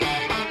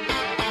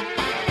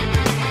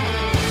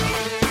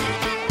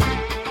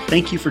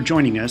Thank you for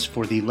joining us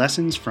for the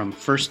Lessons from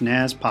First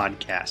Naz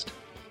podcast.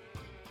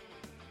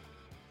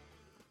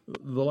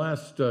 The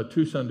last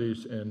two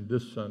Sundays and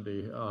this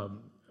Sunday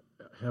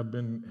have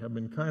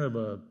been kind of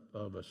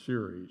a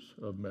series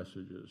of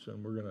messages,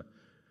 and we're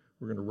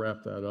gonna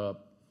wrap that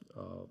up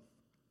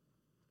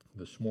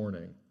this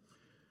morning.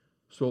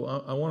 So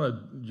I want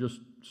to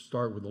just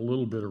start with a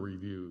little bit of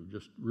review,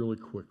 just really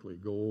quickly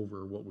go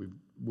over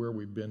where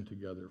we've been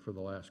together for the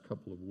last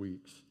couple of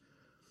weeks.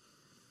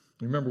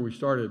 Remember, we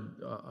started,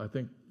 I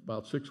think,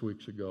 about 6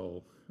 weeks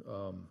ago,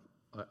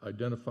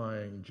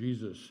 identifying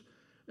Jesus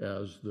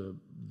as the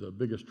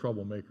biggest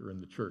troublemaker in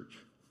the church,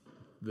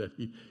 that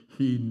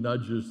he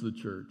nudges the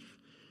church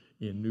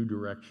in new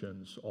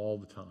directions all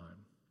the time,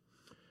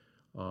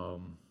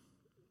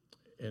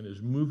 and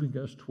is moving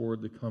us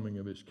toward the coming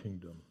of his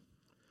kingdom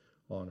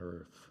on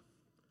earth.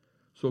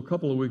 So a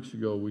couple of weeks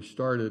ago, we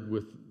started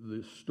with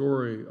the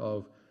story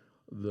of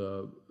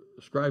the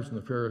scribes and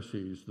the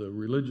Pharisees, the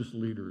religious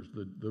leaders,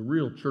 the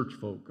real church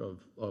folk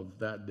of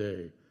that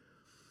day,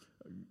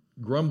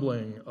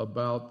 grumbling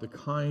about the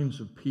kinds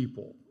of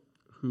people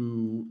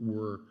who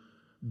were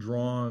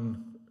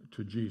drawn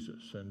to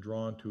Jesus and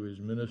drawn to his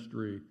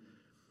ministry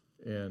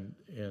and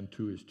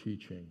to his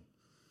teaching.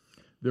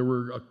 There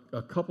were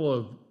a couple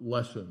of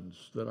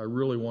lessons that I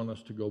really want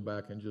us to go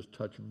back and just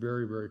touch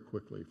very, very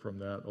quickly from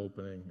that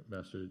opening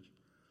message.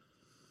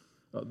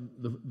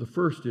 The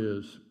first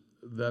is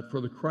that for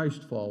the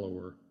Christ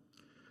follower,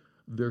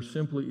 there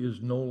simply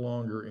is no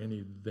longer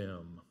any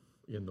them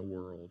in the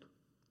world.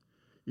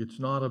 It's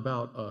not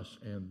about us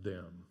and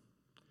them.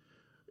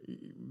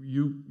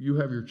 You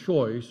have your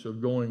choice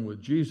of going with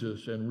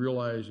Jesus and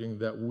realizing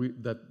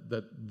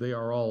that they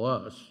are all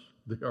us,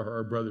 they are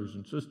our brothers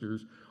and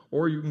sisters,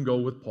 or you can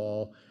go with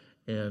Paul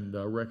and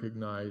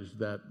recognize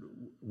that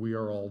we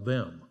are all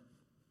them.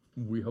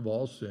 We have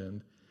all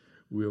sinned.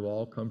 We have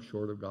all come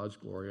short of God's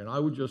glory. And I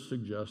would just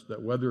suggest that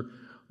whether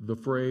the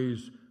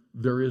phrase,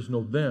 there is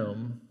no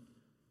them,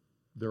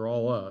 they're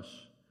all us,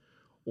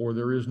 or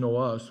there is no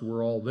us,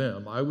 we're all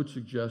them, I would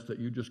suggest that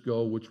you just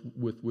go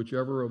with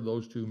whichever of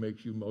those two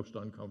makes you most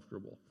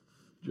uncomfortable.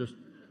 Just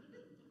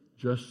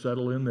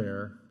settle in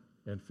there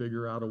and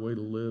figure out a way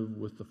to live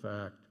with the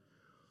fact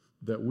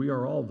that we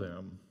are all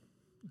them,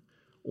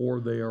 or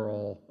they are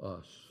all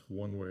us,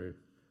 one way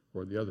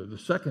or the other. The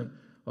second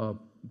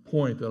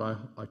point that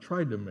I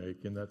tried to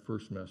make in that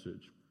first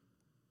message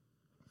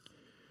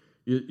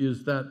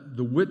is that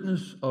the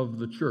witness of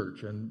the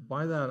church, and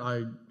by that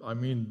I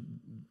mean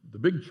the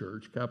big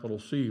church, capital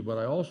C, but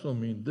I also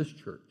mean this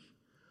church.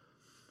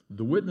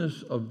 The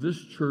witness of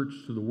this church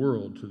to the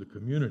world, to the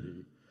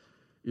community,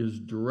 is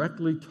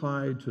directly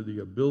tied to the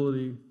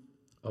ability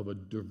of a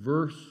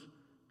diverse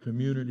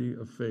community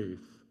of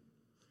faith,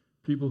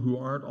 people who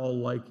aren't all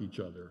like each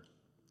other,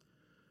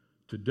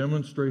 to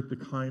demonstrate the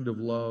kind of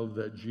love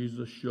that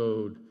Jesus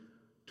showed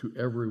to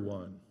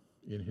everyone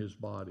in his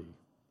body.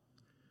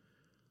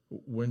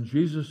 When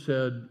Jesus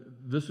said,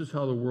 "This is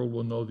how the world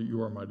will know that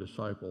you are my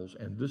disciples,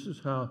 and this is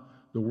how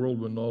the world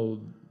will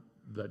know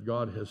that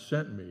God has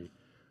sent me,"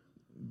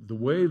 the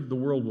way the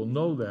world will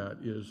know that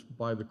is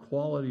by the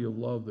quality of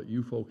love that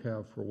you folk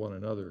have for one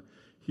another.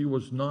 He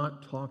was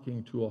not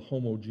talking to a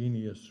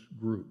homogeneous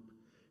group.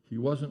 He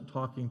wasn't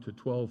talking to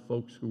 12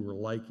 folks who were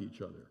like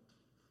each other.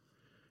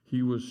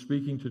 He was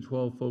speaking to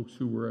 12 folks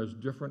who were as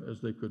different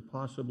as they could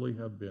possibly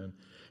have been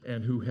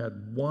and who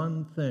had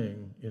one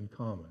thing in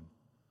common.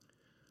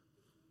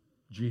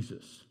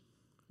 Jesus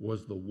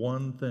was the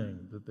one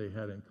thing that they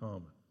had in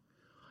common.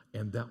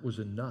 And that was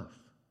enough.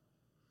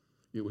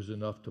 It was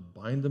enough to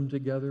bind them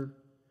together.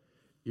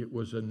 It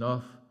was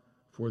enough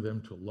for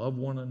them to love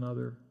one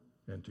another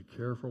and to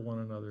care for one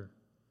another.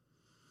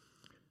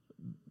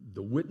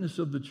 The witness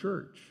of the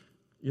church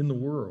in the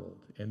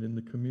world and in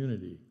the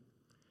community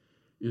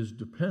is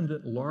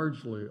dependent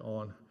largely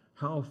on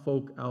how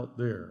folk out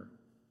there,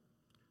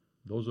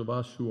 those of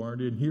us who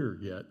aren't in here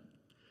yet,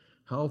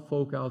 how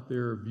folk out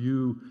there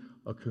view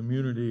a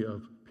community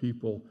of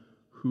people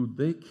who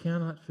they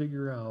cannot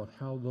figure out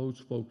how those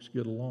folks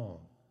get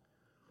along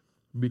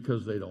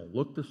because they don't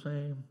look the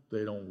same,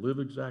 they don't live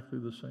exactly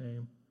the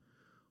same,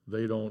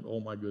 they don't,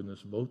 oh my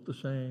goodness, vote the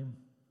same,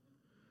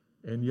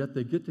 and yet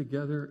they get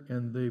together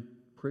and they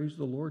praise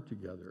the Lord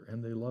together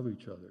and they love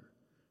each other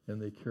and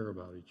they care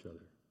about each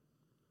other.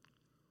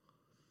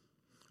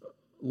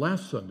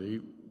 Last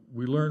Sunday,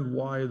 we learned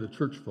why the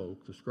church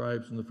folk, the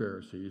scribes and the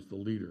Pharisees, the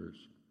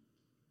leaders,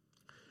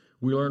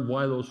 we learned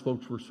why those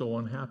folks were so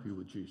unhappy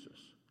with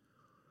Jesus.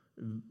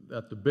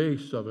 At the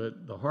base of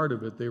it, the heart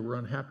of it, they were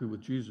unhappy with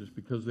Jesus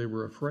because they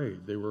were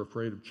afraid. They were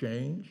afraid of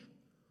change.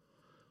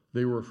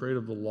 They were afraid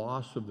of the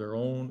loss of their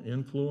own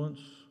influence,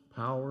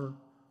 power,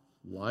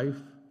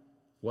 life,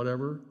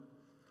 whatever.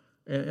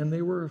 And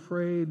they were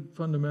afraid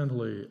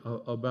fundamentally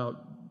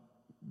about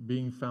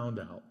being found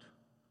out,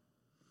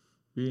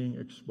 being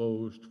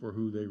exposed for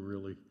who they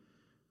really,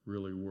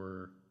 really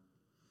were.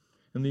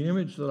 And the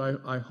image that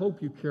I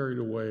hope you carried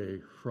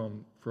away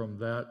from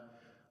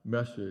that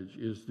message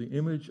is the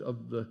image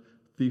of the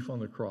thief on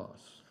the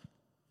cross.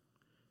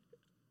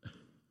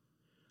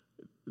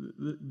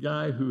 the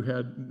guy who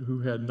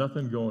had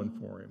nothing going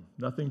for him,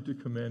 nothing to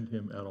commend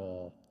him at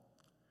all.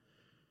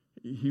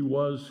 He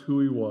was who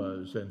he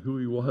was, and who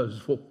he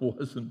was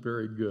wasn't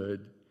very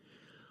good.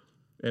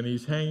 And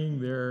he's hanging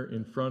there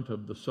in front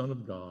of the Son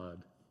of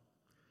God,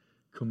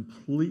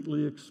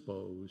 completely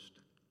exposed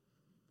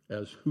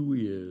as who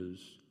he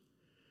is,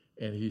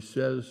 and he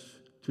says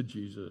to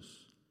Jesus,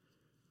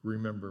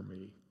 "Remember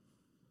me.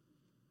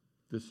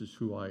 This is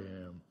who I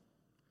am."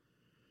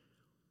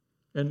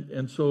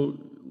 And so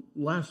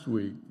last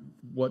week,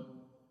 what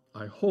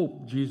I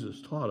hope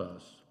Jesus taught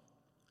us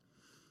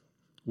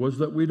was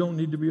that we don't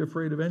need to be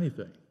afraid of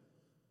anything.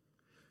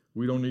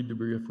 We don't need to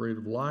be afraid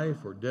of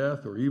life or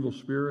death or evil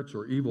spirits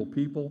or evil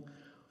people.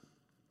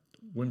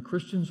 When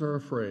Christians are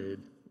afraid,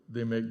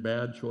 they make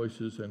bad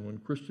choices, and when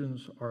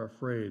Christians are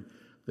afraid,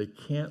 they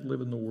can't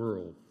live in the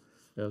world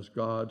as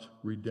God's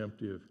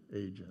redemptive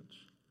agents.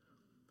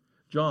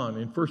 John,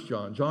 in 1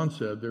 John, John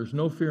said, "There's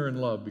no fear in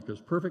love because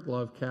perfect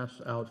love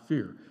casts out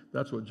fear."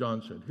 That's what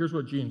John said. Here's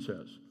what Gene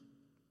says.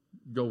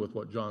 Go with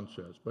what John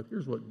says, but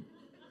here's what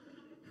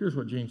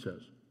Gene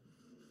says.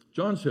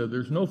 John said,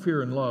 "There's no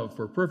fear in love,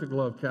 for perfect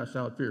love casts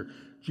out fear."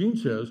 Gene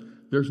says,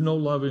 "There's no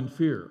love in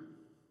fear,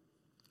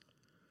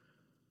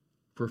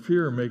 for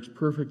fear makes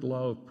perfect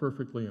love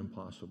perfectly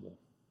impossible."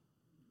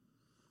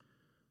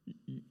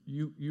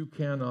 You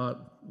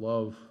cannot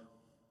love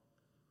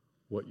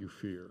what you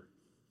fear,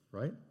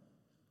 right?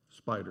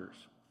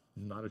 Spiders,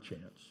 not a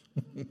chance.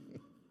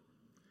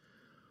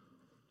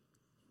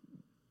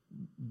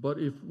 But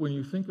when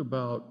you think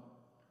about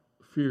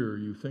fear,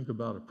 you think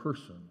about a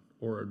person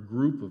or a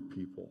group of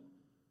people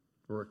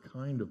or a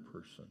kind of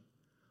person.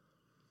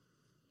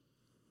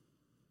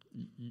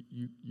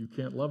 You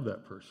can't love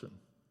that person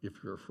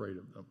if you're afraid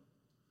of them.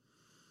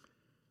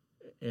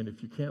 And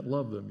if you can't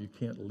love them, you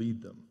can't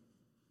lead them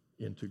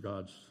into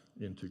God's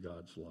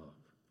love.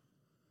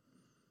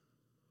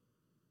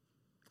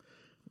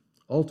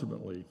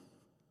 Ultimately,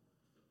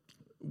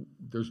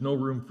 there's no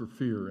room for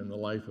fear in the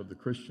life of the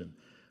Christian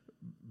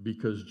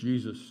because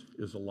Jesus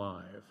is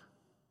alive.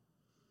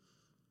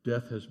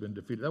 Death has been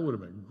defeated. That would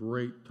have been a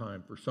great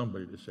time for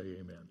somebody to say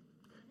amen.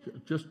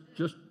 Just,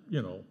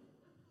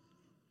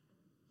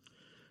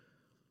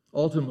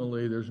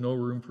 Ultimately, there's no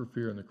room for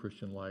fear in the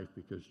Christian life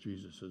because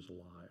Jesus is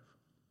alive.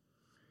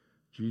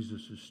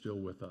 Jesus is still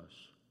with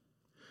us.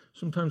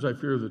 Sometimes I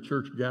fear the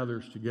church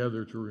gathers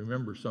together to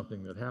remember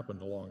something that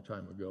happened a long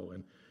time ago,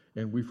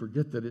 and we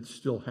forget that it's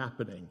still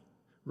happening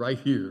right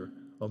here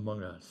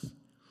among us.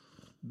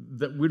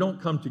 That we don't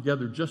come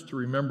together just to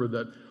remember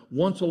that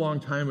once a long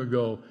time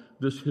ago,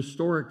 this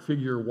historic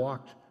figure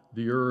walked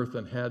the earth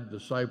and had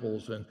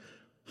disciples and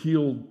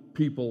healed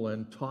people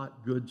and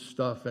taught good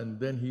stuff, and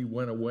then he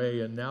went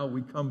away, and now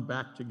we come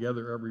back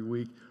together every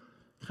week,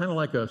 kind of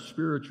like a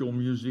spiritual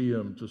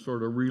museum to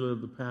sort of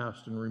relive the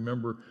past and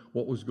remember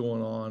what was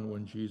going on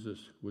when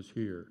Jesus was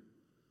here.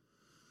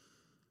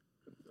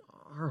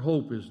 Our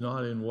hope is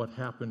not in what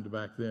happened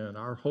back then.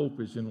 Our hope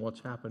is in what's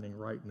happening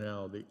right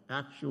now, the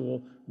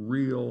actual,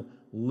 real,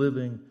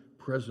 living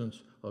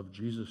presence of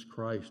Jesus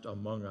Christ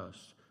among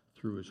us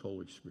through his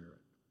Holy Spirit.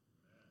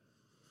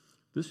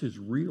 This is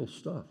real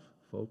stuff,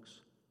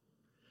 folks.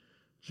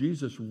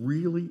 Jesus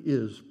really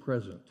is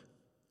present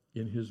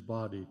in his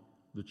body,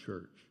 the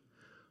church.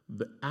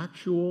 The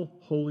actual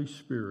Holy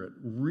Spirit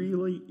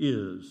really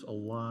is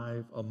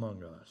alive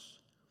among us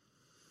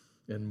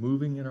and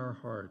moving in our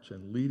hearts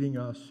and leading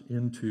us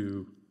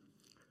into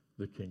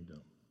the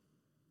kingdom.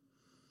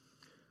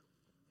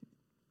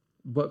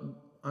 But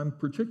I'm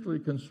particularly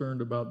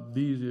concerned about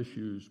these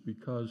issues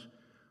because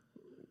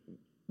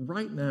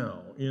right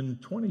now, in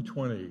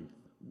 2020,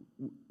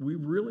 we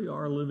really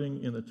are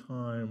living in a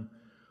time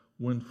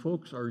when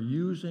folks are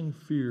using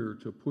fear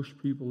to push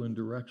people in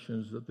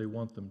directions that they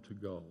want them to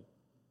go.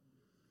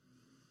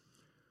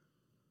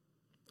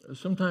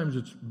 Sometimes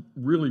it's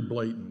really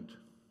blatant.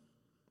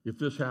 If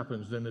this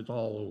happens, then it's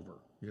all over,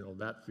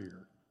 that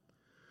fear.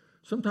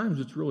 Sometimes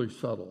it's really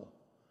subtle.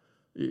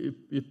 If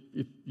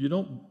you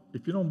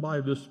don't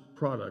buy this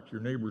product,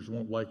 your neighbors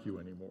won't like you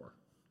anymore,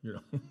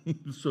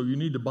 So you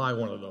need to buy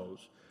one of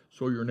those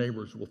so your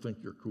neighbors will think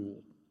you're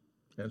cool,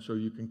 and so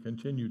you can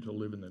continue to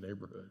live in the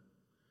neighborhood.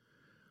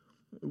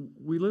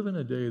 We live in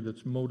a day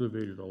that's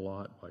motivated a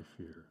lot by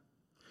fear.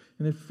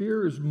 And if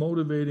fear is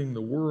motivating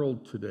the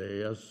world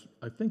today, as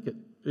I think it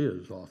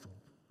is often,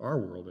 our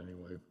world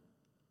anyway,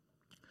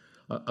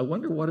 I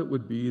wonder what it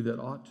would be that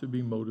ought to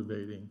be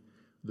motivating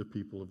the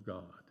people of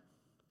God.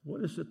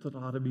 What is it that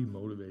ought to be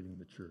motivating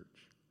the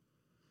church?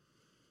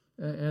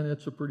 And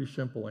it's a pretty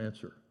simple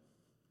answer.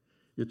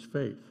 It's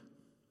faith.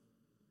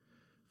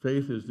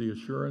 Faith is the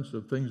assurance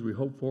of things we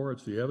hope for.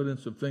 It's the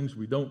evidence of things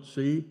we don't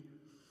see.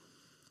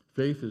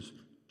 Faith is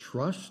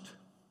trust.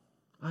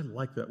 I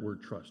like that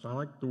word trust. I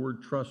like the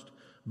word trust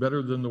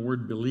better than the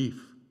word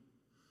belief.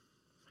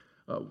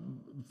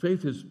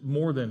 Faith is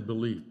more than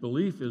belief.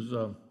 Belief is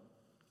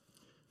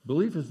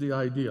the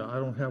idea. I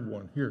don't have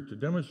one here to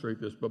demonstrate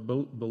this, but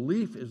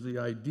belief is the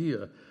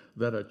idea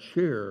that a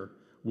chair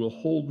will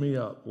hold me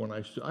up when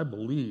I sit. I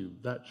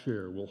believe that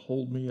chair will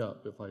hold me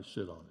up if I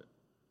sit on it.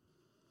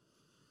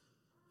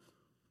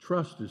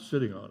 Trust is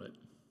sitting on it.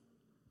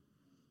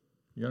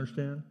 You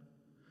understand?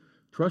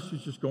 Trust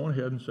is just going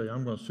ahead and say,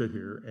 I'm going to sit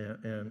here,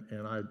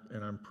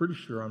 and I'm pretty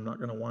sure I'm not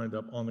going to wind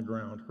up on the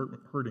ground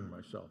hurting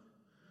myself.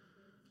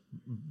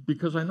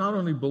 Because I not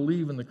only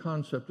believe in the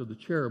concept of the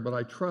chair, but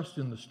I trust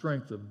in the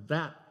strength of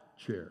that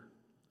chair.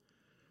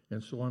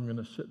 And so I'm going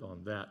to sit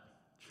on that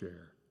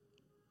chair.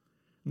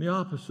 And the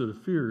opposite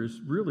of fear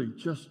is really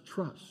just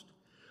trust.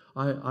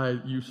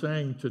 We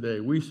sang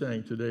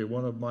today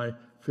one of my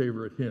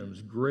favorite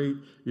hymns, Great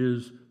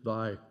is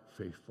Thy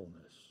Faithfulness.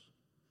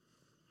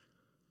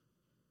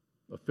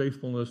 A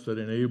faithfulness that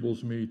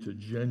enables me to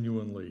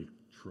genuinely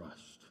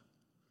trust.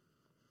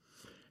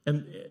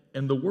 And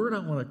the word I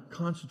want to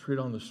concentrate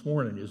on this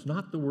morning is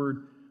not the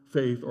word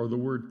faith or the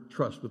word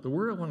trust, but the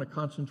word I want to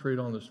concentrate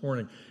on this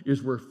morning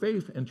is where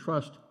faith and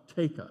trust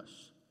take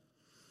us.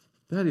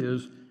 That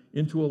is,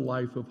 into a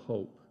life of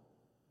hope.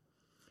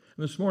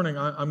 And this morning,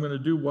 I'm going to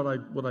do what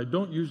I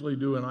don't usually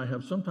do, and I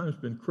have sometimes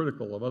been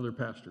critical of other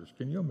pastors.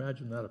 Can you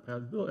imagine that? A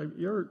pastor? Bill,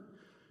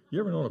 you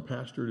ever known a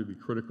pastor to be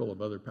critical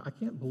of other pastors? I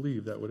can't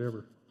believe that would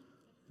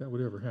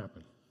ever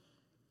happen.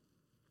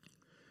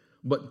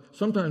 But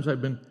sometimes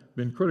I've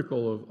been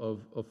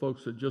critical of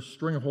folks that just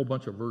string a whole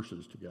bunch of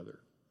verses together.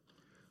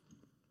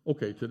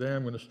 Okay, today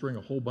I'm going to string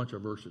a whole bunch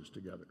of verses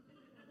together.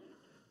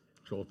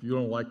 So if you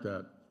don't like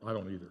that, I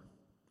don't either,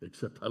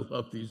 except I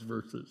love these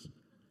verses.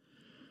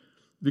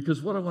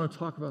 Because what I want to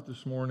talk about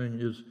this morning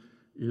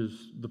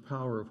is the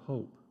power of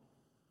hope.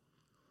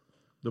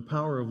 The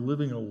power of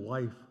living a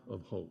life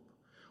of hope.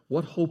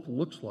 What hope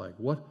looks like.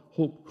 What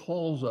hope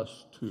calls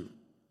us to.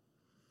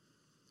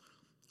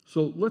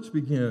 So let's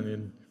begin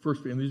in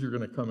First Peter, and these are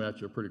going to come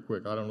at you pretty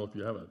quick. I don't know if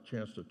you have a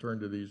chance to turn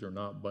to these or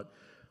not, but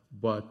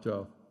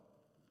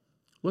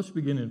let's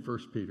begin in 1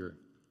 Peter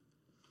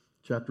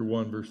chapter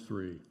 1, verse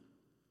 3.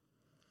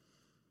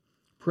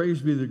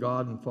 Praise be the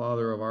God and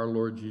Father of our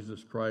Lord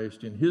Jesus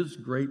Christ. In His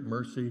great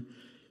mercy,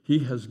 He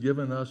has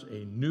given us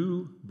a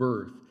new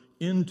birth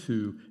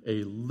into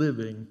a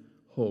living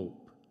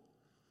hope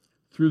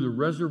through the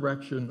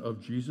resurrection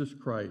of Jesus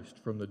Christ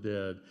from the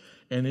dead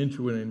and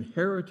into an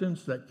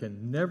inheritance that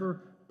can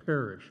never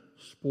perish,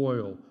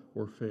 spoil,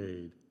 or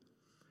fade.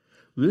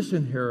 This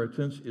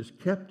inheritance is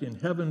kept in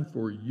heaven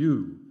for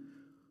you,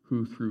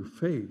 who through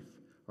faith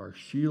are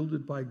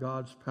shielded by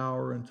God's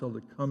power until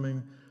the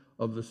coming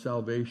of the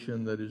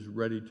salvation that is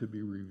ready to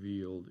be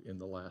revealed in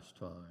the last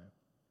time.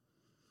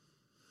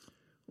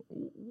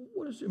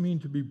 What does it mean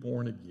to be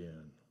born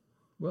again?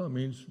 Well, it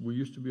means we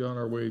used to be on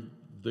our way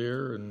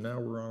there, and now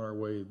we're on our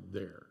way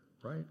there,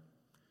 right?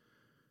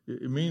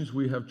 It means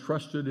we have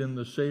trusted in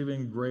the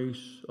saving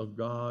grace of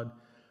God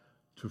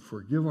to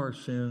forgive our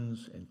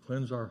sins and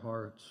cleanse our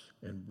hearts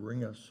and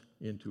bring us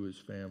into His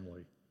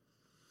family.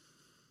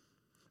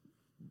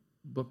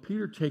 But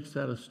Peter takes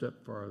that a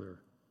step farther.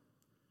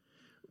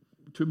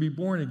 To be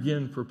born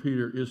again for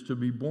Peter is to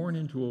be born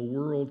into a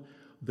world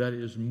that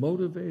is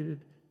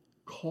motivated,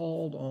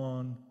 called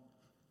on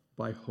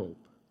by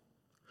hope.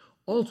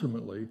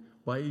 Ultimately,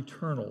 by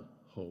eternal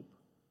hope.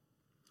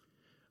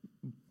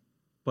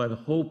 By the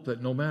hope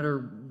that no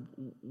matter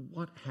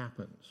what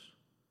happens,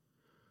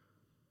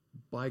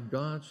 by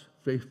God's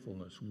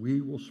faithfulness,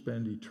 we will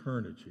spend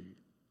eternity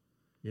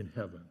in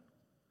heaven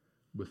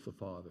with the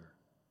Father.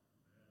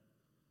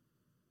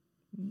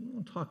 We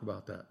don't talk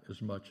about that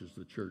as much as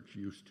the church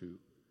used to,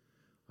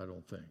 I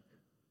don't think.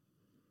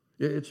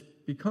 It's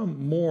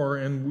become more,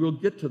 and we'll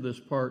get to this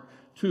part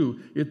too,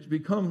 it's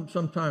become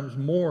sometimes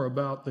more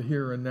about the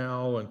here and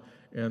now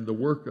and the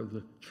work of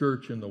the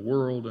church in the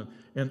world,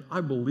 and I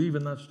believe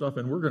in that stuff,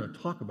 and we're going to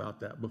talk about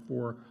that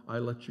before I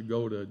let you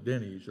go to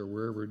Denny's or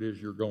wherever it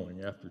is you're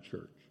going after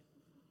church.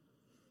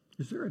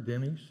 Is there a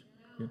Denny's?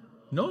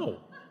 No.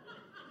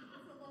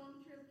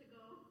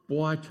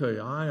 Boy, I tell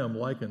you, I am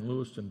liking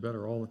Lewiston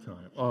better all the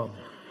time.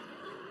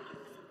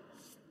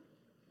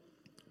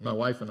 My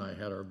wife and I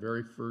had our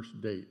very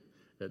first date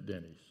at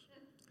Denny's.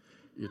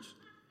 It's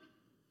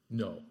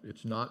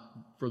not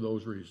for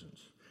those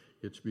reasons.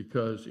 It's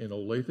because in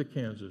Olathe,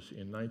 Kansas,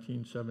 in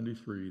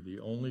 1973,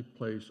 the only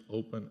place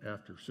open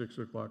after 6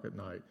 o'clock at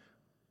night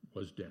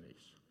was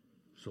Denny's.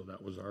 So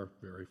that was our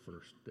very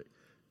first date.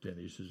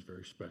 Denny's is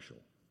very special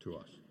to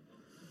us.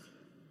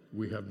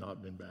 We have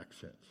not been back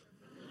since.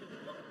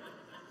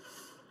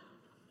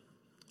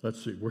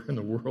 Let's see, where in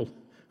the world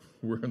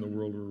were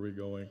we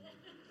going?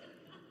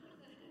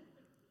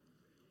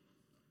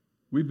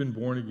 We've been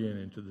born again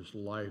into this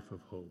life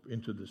of hope,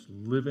 into this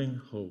living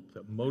hope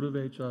that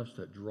motivates us,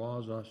 that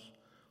draws us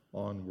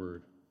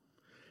onward.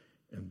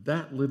 And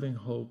that living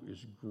hope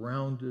is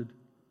grounded,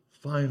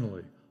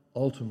 finally,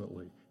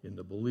 ultimately, in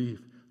the belief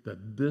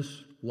that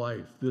this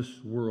life,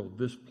 this world,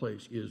 this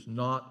place is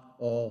not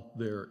all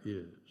there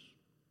is.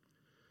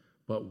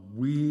 But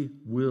we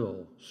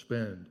will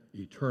spend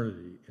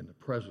eternity in the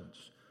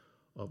presence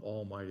of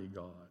Almighty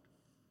God,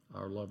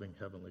 our loving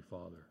Heavenly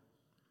Father.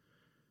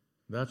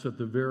 That's at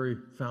the very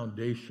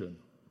foundation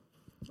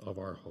of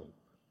our hope.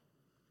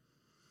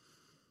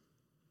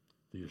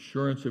 the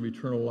assurance of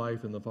eternal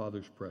life in the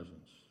Father's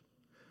presence.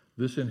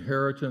 This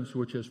inheritance,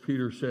 which, as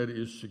Peter said,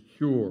 is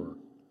secure,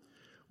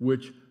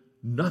 which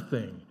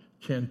nothing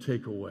can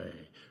take away,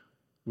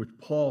 which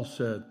Paul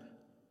said,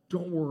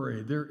 don't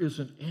worry, there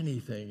isn't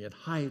anything in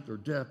height or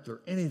depth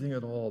or anything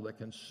at all that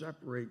can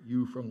separate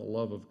you from the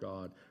love of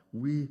God.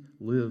 We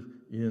live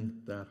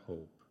in that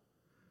hope.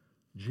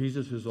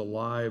 Jesus is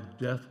alive.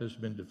 Death has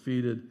been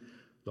defeated.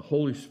 The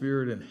Holy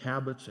Spirit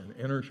inhabits and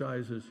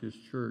energizes his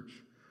church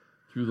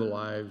through the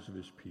lives of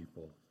his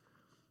people.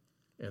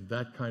 And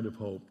that kind of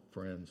hope,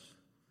 friends,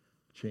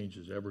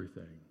 changes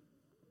everything.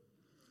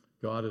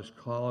 God has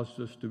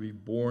caused us to be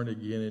born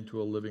again into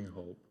a living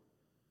hope.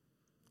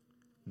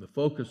 And the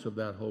focus of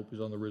that hope is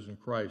on the risen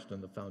Christ,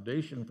 and the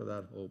foundation for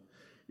that hope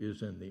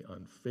is in the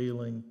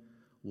unfailing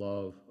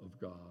love of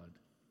God.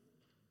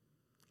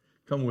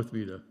 Come with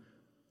me to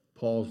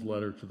Paul's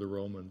letter to the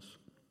Romans.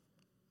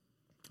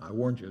 I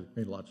warned you, I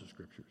made lots of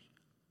scriptures.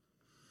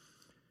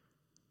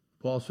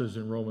 Paul says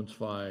in Romans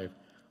 5,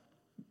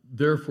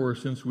 therefore,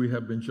 since we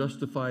have been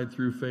justified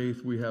through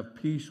faith, we have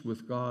peace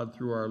with God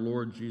through our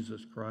Lord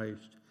Jesus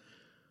Christ,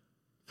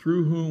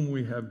 through whom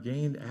we have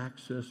gained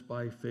access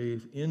by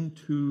faith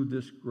into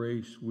this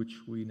grace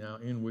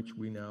in which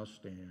we now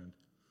stand.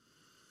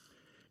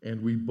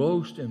 And we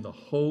boast in the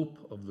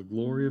hope of the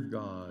glory of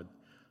God.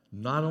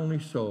 Not only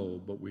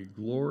so, but we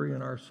glory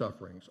in our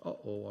sufferings. I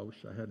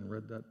wish I hadn't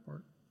read that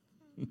part.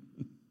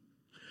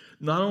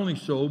 Not only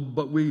so,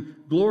 but we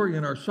glory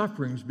in our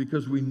sufferings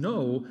because we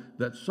know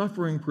that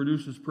suffering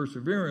produces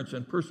perseverance,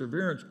 and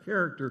perseverance,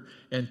 character,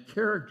 and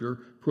character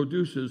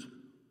produces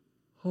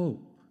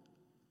hope.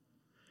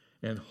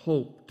 And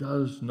hope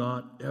does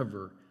not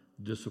ever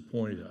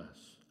disappoint us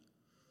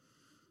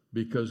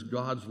because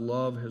God's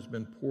love has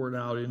been poured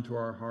out into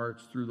our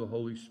hearts through the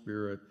Holy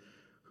Spirit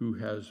who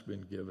has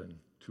been given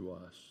to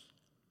us.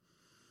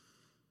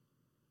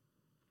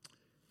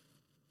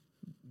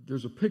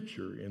 There's a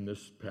picture in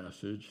this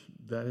passage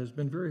that has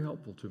been very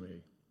helpful to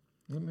me.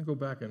 Let me go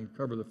back and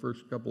cover the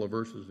first couple of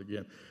verses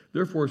again.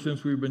 Therefore,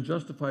 since we've been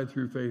justified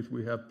through faith,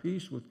 we have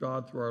peace with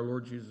God through our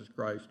Lord Jesus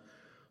Christ,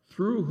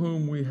 through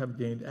whom we have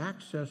gained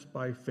access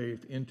by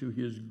faith into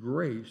his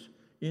grace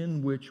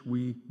in which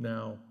we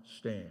now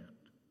stand.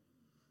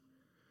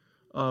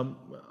 Let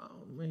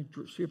me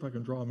see if I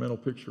can draw a mental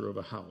picture of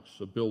a house,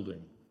 a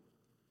building.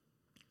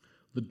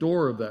 The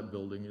door of that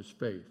building is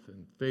faith,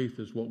 and faith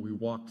is what we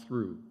walk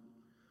through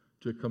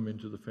to come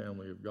into the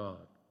family of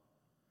God.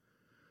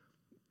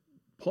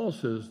 Paul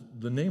says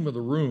the name of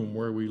the room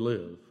where we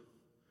live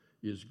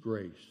is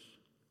grace.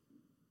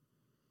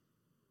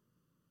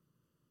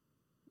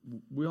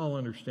 We all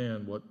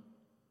understand what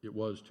it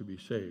was to be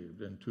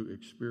saved and to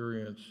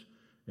experience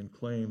and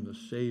claim the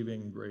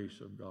saving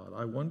grace of God.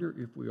 I wonder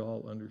if we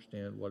all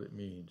understand what it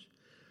means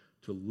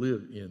to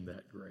live in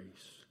that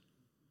grace,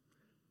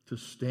 to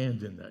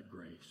stand in that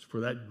grace, for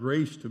that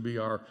grace to be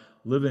our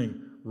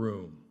living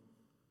room,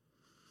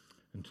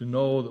 and to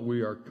know that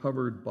we are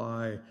covered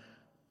by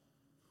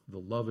the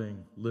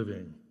loving,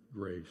 living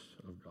grace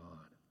of God.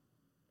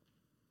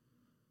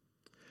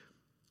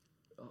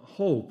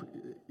 Hope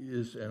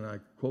is, and I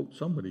quote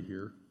somebody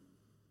here,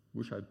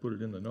 wish I'd put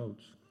it in the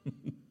notes.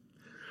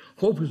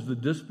 Hope is the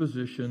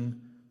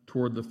disposition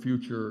toward the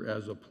future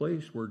as a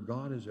place where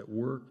God is at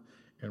work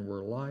and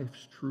where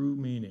life's true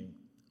meaning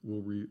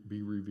will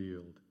be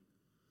revealed.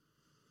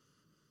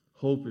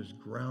 Hope is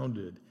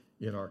grounded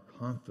in our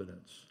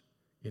confidence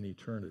in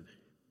eternity.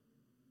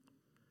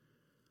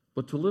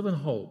 But to live in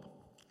hope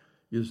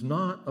is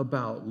not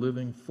about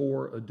living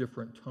for a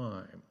different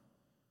time.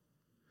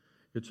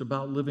 It's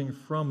about living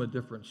from a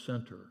different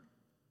center.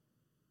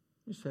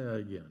 Let me say that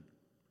again.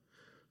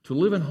 To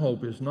live in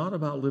hope is not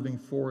about living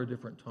for a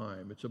different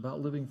time. It's about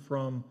living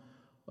from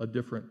a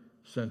different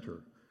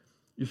center.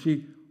 You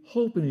see,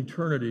 hope in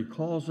eternity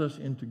calls us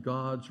into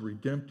God's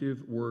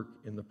redemptive work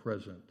in the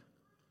present.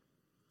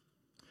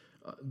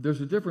 There's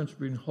a difference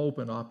between hope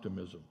and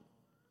optimism.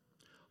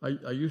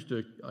 I used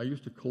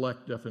to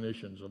collect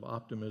definitions of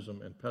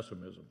optimism and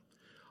pessimism.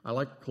 I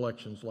like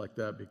collections like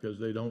that because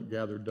they don't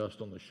gather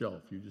dust on the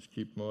shelf. You just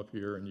keep them up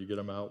here and you get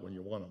them out when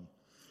you want them.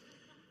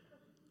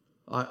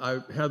 I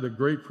had the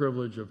great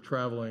privilege of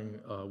traveling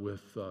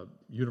with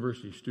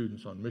university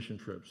students on mission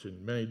trips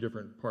in many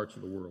different parts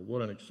of the world.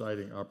 What an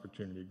exciting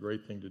opportunity,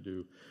 great thing to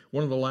do.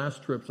 One of the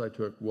last trips I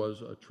took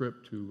was a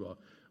trip to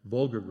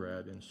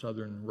Volgograd in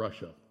southern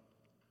Russia.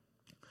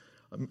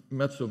 I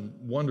met some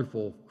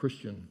wonderful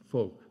Christian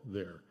folk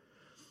there.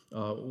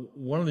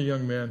 One of the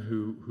young men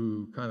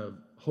who kind of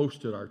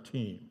hosted our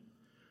team,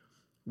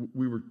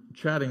 we were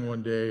chatting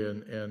one day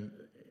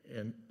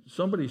and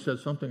somebody said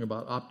something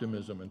about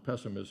optimism and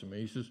pessimism.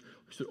 And he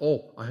said,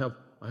 "Oh, I have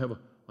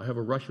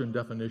a Russian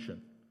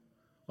definition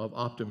of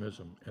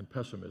optimism and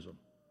pessimism."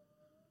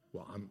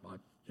 Well, I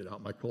get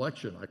out my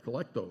collection. I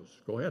collect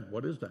those. Go ahead.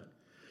 What is that?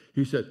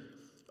 He said,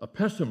 a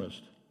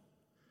pessimist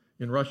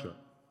in Russia.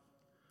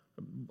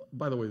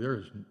 By the way, there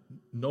is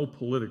no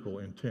political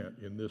intent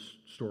in this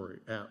story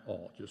at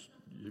all. Just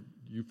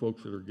you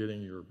folks that are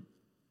getting your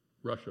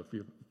Russia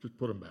feel, just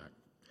put them back.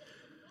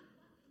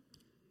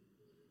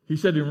 He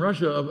said in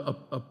Russia,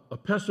 a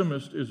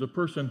pessimist is a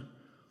person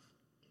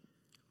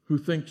who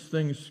thinks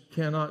things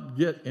cannot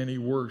get any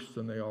worse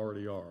than they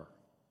already are.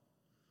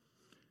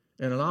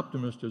 And an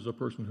optimist is a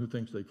person who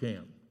thinks they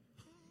can.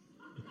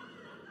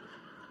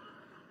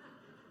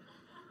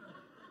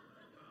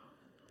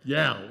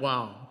 Yeah,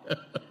 wow.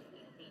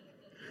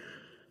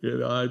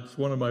 It's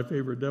one of my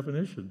favorite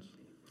definitions.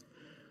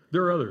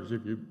 There are others.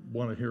 If you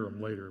want to hear them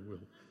later,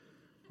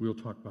 we'll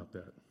talk about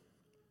that.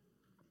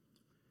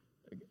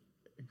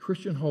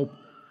 Christian hope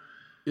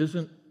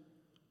isn't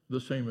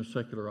the same as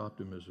secular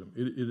optimism.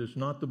 It is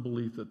not the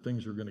belief that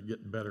things are going to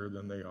get better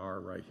than they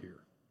are right here,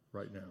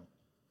 right now.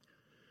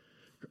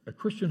 A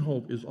Christian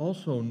hope is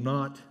also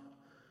not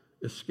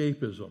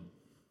escapism.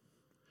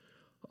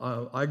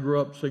 I grew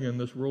up singing,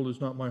 "This world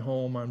is not my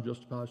home, I'm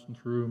just passing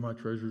through, my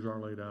treasures are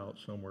laid out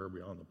somewhere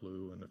beyond the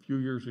blue." And a few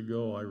years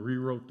ago, I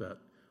rewrote that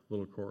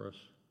little chorus.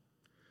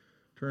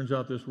 Turns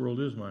out this world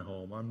is my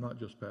home. I'm not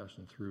just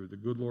passing through. The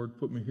good Lord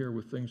put me here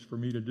with things for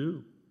me to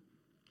do.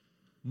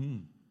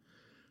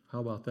 How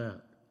about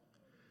that?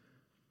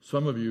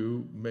 Some of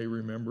you may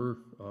remember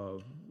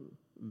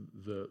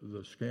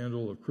the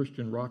scandal of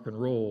Christian rock and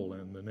roll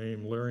and the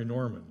name Larry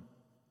Norman.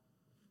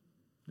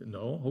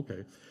 No?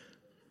 Okay.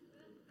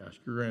 Ask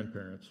your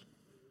grandparents.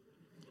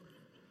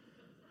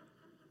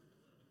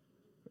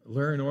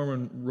 Larry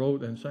Norman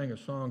wrote and sang a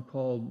song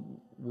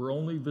called "We're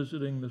Only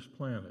Visiting This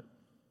Planet."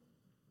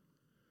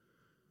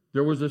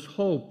 There was this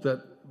hope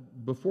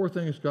that before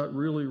things got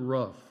really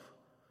rough,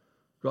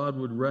 God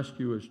would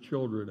rescue his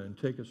children and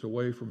take us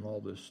away from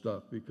all this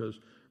stuff, because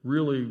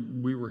really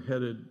we were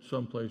headed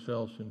someplace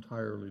else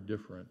entirely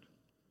different.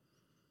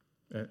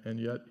 And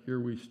yet here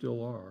we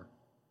still are,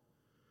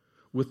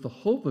 with the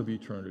hope of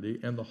eternity,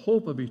 and the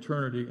hope of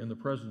eternity in the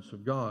presence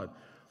of God,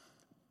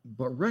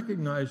 but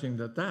recognizing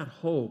that that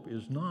hope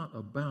is not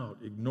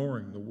about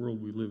ignoring the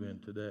world we live in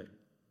today.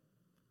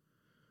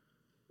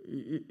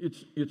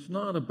 It's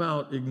not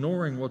about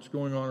ignoring what's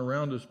going on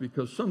around us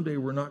because someday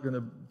we're not going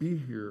to be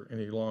here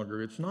any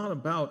longer. It's not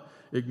about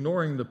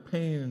ignoring the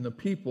pain in the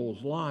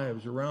people's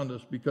lives around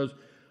us because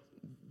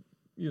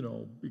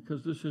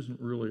this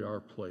isn't really our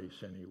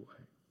place anyway.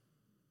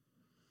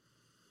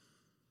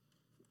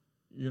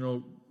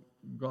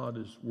 God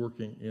is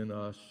working in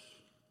us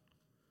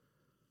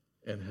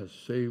and has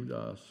saved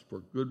us for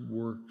good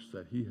works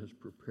that he has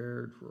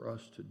prepared for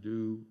us to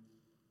do.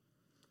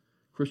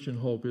 Christian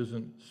hope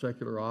isn't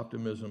secular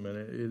optimism, and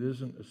it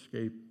isn't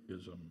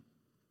escapism.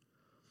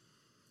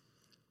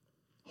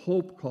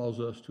 Hope calls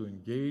us to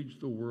engage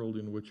the world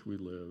in which we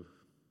live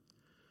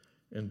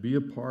and be a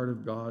part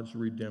of God's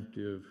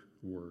redemptive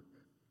work.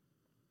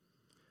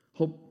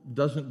 Hope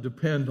doesn't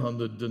depend on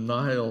the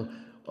denial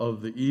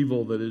of the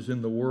evil that is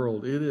in the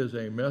world. It is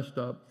a messed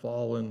up,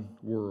 fallen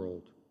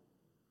world.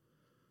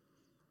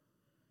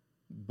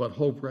 But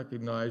hope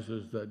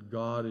recognizes that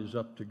God is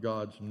up to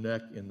God's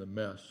neck in the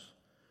mess,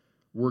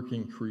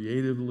 working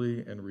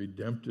creatively and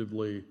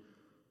redemptively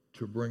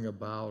to bring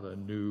about a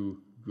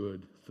new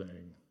good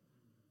thing.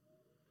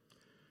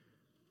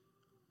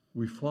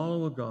 We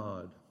follow a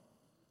God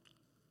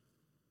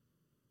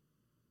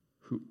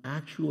who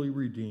actually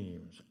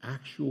redeems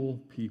actual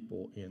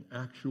people in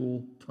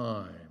actual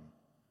time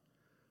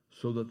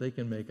so that they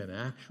can make an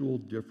actual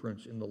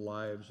difference in the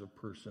lives of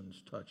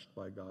persons touched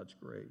by God's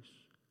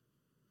grace.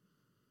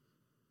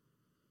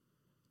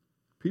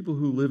 People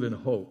who live in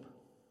hope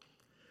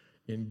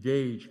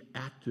engage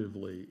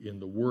actively in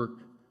the work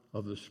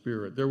of the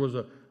Spirit. There was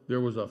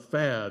a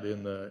fad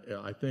in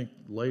the, I think,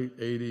 late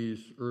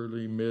 80s,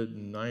 early mid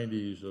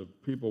 90s of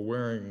people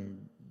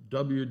wearing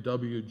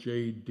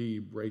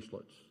WWJD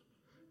bracelets.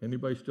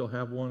 Anybody still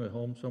have one at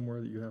home somewhere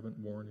that you haven't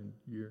worn in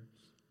years?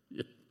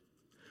 Yeah.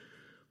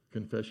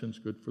 Confession's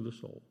good for the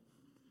soul.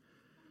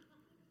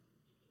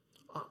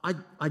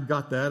 I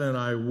got that, and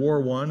I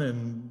wore one,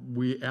 and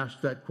we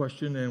asked that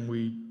question, and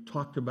we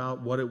talked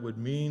about what it would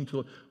mean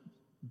to.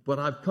 But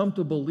I've come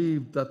to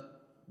believe that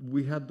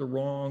we had the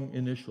wrong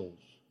initials.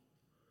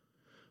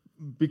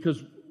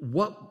 Because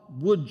what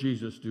would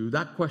Jesus do?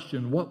 That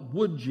question, what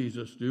would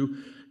Jesus do,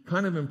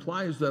 kind of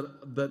implies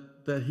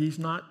that he's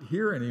not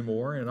here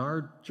anymore, and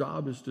our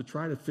job is to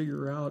try to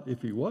figure out,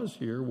 if he was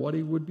here, what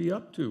he would be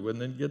up to, and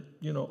then get,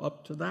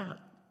 up to that.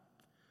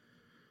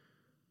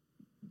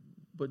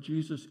 But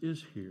Jesus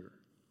is here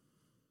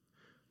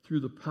through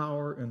the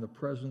power and the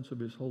presence of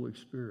his Holy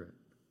Spirit,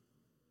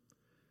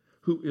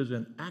 who is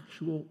an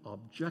actual,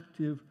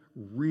 objective,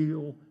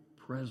 real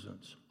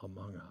presence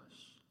among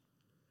us.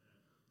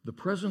 The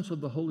presence of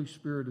the Holy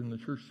Spirit in the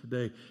church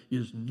today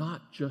is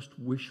not just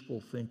wishful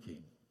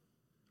thinking.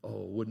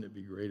 Oh, wouldn't it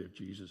be great if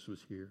Jesus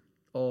was here?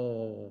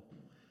 Oh,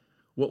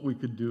 what we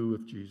could do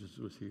if Jesus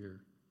was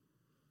here.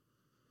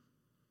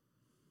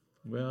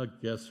 Well,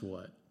 guess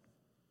what?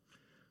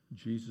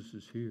 Jesus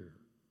is here.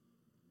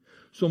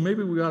 So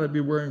maybe we ought to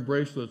be wearing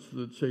bracelets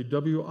that say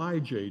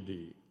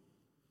WIJD.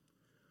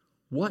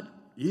 What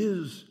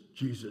is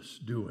Jesus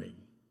doing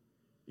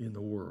in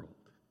the world?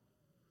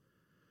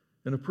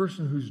 And a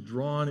person who's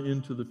drawn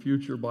into the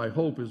future by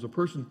hope is a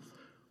person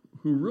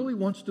who really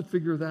wants to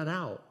figure that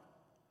out.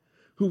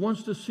 who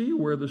wants to see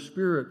where the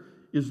Spirit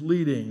is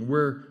leading,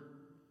 where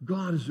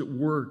God is at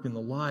work in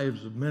the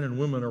lives of men and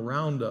women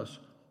around us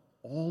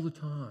all the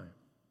time,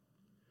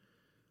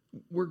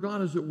 where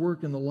God is at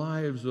work in the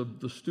lives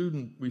of the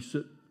student we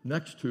sit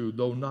next to,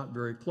 though not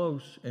very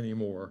close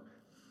anymore,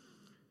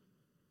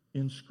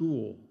 in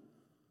school,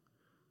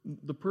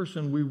 the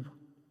person we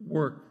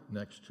work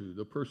next to,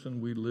 the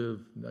person we live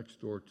next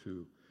door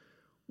to.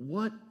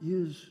 What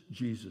is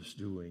Jesus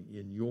doing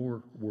in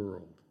your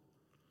world?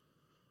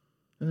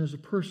 And as a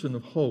person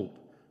of hope,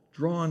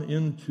 drawn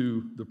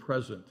into the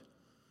present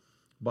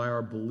by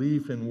our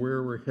belief in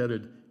where we're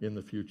headed in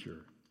the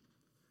future,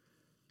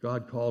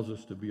 God calls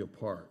us to be a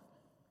part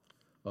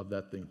of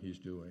that thing he's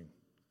doing.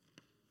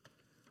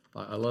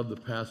 I love the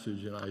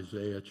passage in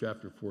Isaiah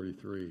chapter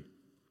 43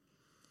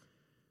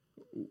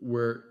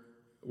 where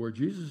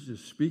Jesus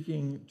is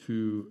speaking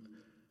to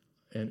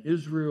an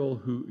Israel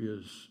who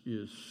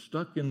is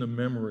stuck in the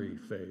memory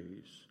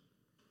phase.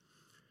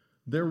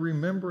 They're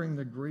remembering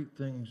the great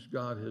things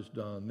God has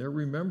done. They're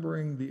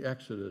remembering the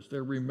Exodus.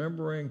 They're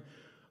remembering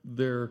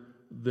their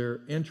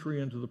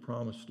entry into the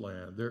promised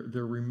land.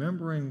 They're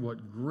remembering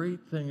what great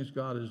things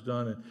God has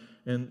done.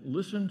 And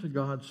listen to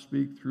God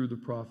speak through the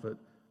prophet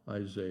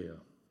Isaiah.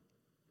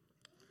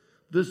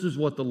 This is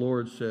what the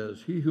Lord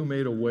says, He who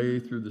made a way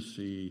through the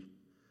sea,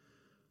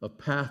 a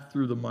path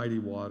through the mighty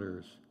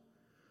waters,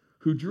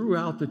 who drew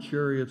out the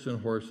chariots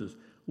and horses.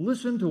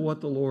 Listen to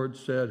what the Lord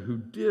said, who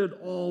did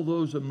all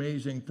those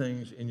amazing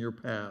things in your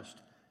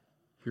past.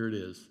 Here it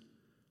is.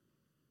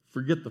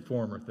 Forget the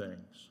former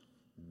things.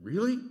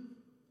 Really?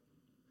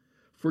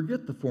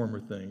 Forget the former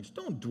things.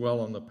 Don't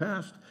dwell on the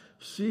past.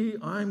 See,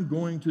 I'm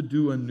going to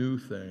do a new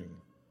thing.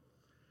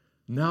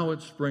 Now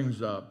it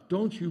springs up.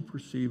 Don't you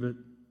perceive it?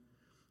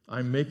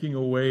 I'm making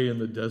a way in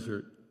the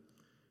desert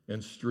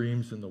and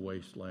streams in the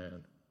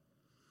wasteland.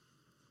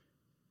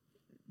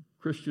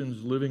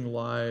 Christians living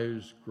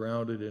lives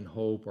grounded in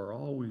hope are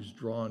always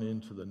drawn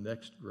into the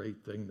next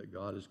great thing that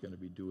God is going to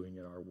be doing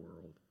in our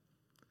world,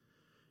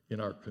 in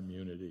our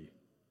community.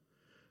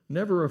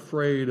 Never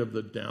afraid of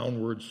the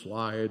downward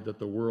slide that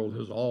the world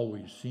has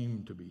always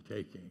seemed to be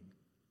taking,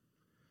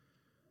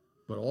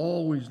 but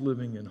always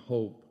living in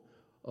hope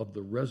of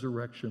the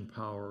resurrection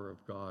power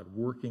of God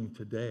working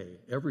today,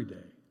 every day,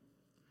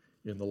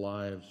 in the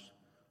lives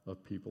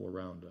of people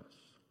around us.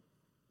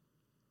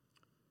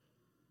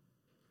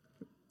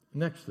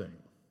 Next thing,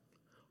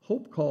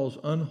 hope calls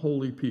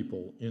unholy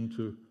people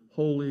into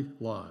holy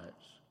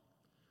lives.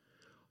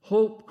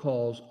 Hope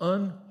calls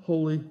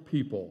unholy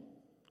people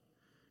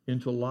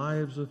into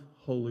lives of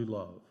holy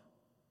love.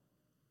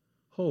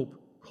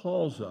 Hope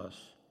calls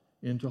us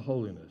into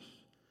holiness.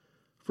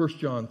 1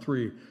 John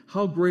 3,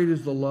 how great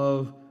is the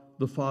love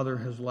the Father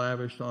has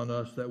lavished on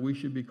us that we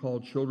should be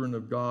called children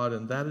of God,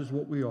 and that is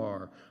what we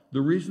are.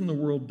 The reason the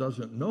world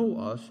doesn't know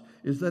us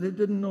is that it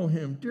didn't know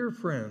him. Dear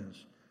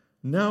friends,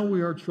 now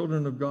we are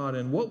children of God,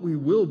 and what we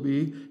will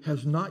be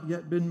has not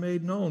yet been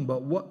made known.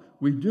 But what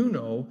we do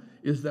know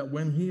is that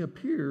when he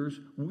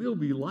appears, we'll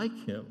be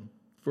like him,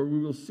 for we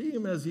will see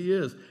him as he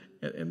is.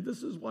 And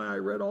this is why I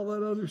read all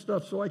that other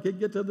stuff, so I could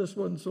get to this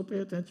one, so pay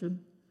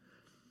attention.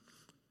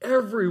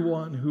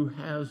 Everyone who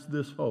has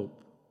this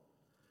hope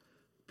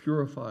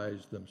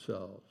purifies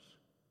themselves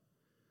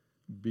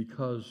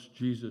because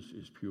Jesus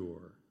is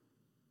pure.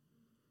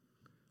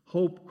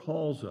 Hope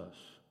calls us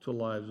to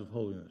lives of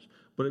holiness,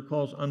 but it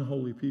calls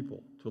unholy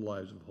people to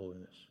lives of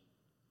holiness.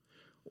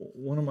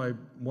 One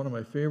of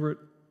my favorite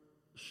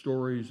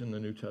stories in the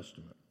New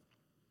Testament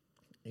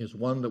is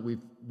one that we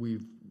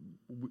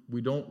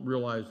don't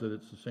realize that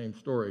it's the same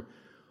story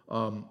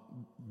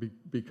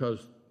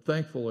because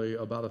thankfully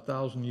about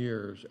 1,000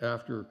 years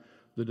after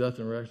the death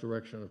and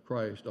resurrection of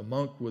Christ, a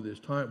monk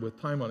with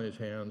time on his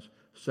hands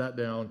sat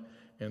down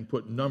and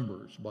put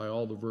numbers by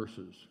all the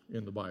verses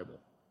in the Bible.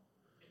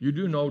 You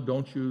do know,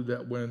 don't you,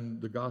 that when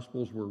the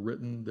Gospels were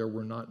written, there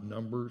were not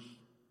numbers,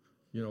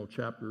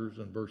 chapters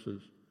and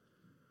verses.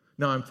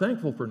 Now, I'm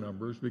thankful for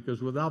numbers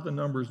because without the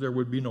numbers, there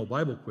would be no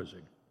Bible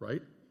quizzing,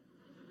 right?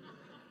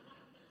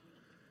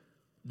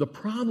 The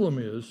problem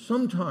is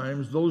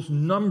sometimes those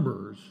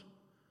numbers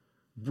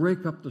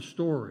break up the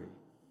story.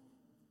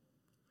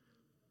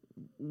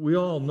 We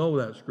all know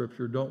that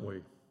scripture, don't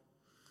we?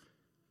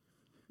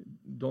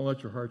 Don't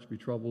let your hearts be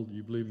troubled.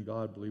 You believe in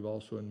God, believe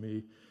also in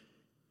me.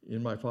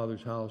 In my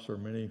Father's house are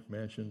many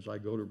mansions. I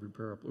go to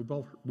prepare a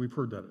place. We've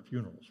heard that at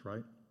funerals,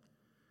 right?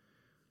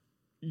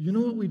 You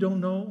know what we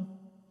don't know?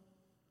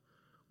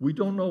 We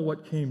don't know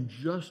what came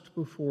just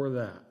before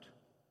that.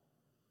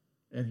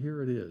 And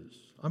here it is.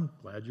 I'm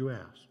glad you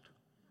asked.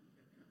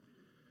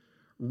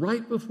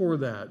 Right before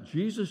that,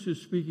 Jesus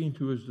is speaking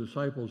to his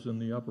disciples in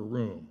the upper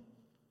room.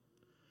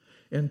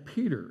 And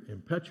Peter,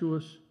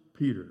 impetuous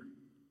Peter,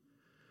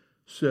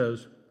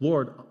 says,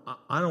 Lord,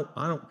 I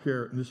don't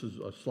care, and this is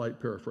a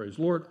slight paraphrase,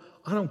 Lord,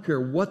 I don't care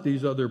what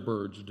these other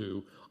birds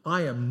do.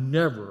 I am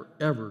never,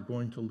 ever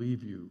going to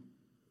leave you.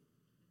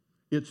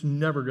 It's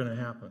never going to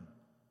happen.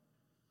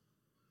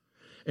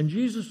 And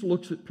Jesus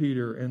looks at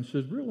Peter and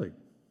says, really?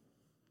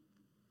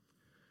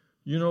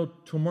 You know,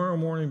 tomorrow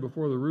morning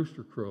before the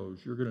rooster crows,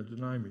 you're going to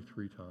deny me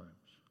 3 times.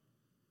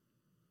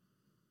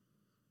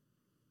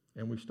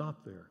 And we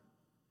stop there.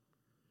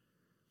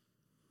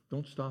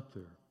 Don't stop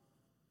there.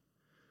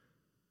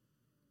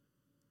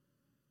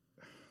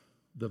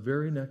 The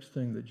very next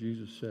thing that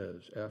Jesus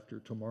says after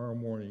tomorrow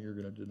morning you're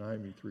going to deny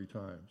me 3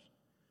 times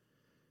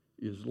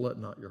is, let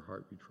not your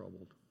heart be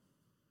troubled.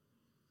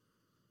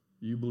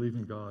 You believe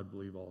in God,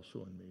 believe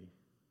also in me.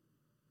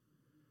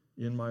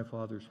 In my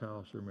Father's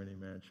house are many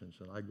mansions,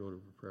 and I go to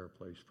prepare a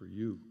place for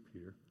you,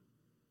 Peter.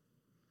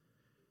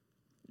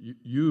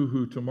 You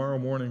who tomorrow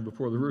morning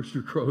before the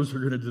rooster crows are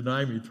going to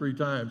deny me 3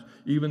 times,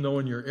 even though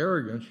in your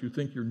arrogance you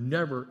think you're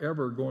never,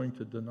 ever going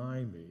to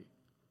deny me.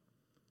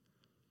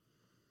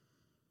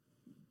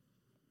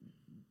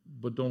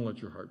 But don't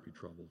let your heart be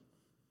troubled.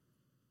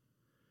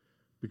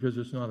 Because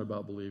it's not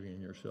about believing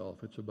in yourself.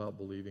 It's about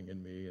believing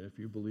in me. And if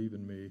you believe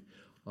in me,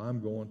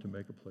 I'm going to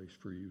make a place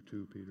for you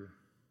too, Peter.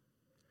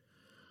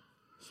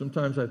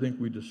 Sometimes I think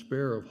we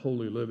despair of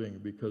holy living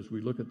because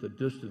we look at the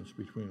distance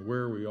between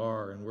where we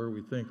are and where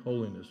we think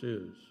holiness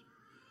is.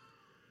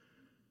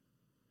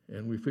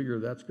 And we figure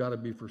that's got to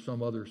be for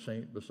some other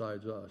saint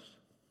besides us.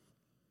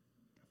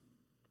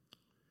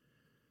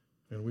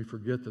 And we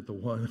forget that the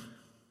one,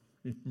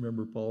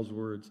 remember Paul's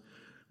words,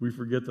 we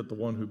forget that the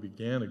one who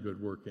began a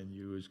good work in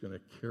you is going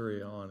to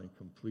carry on and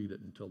complete it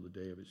until the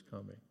day of his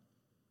coming.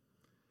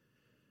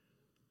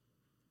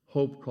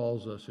 Hope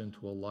calls us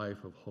into a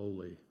life of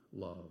holy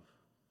love,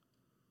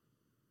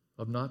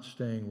 of not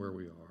staying where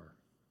we are,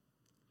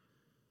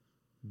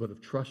 but of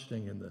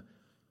trusting in the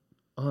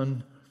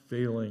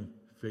unfailing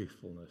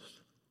faithfulness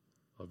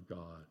of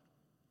God.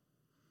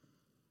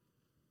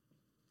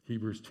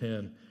 Hebrews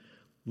 10,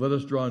 let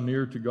us draw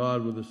near to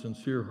God with a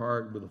sincere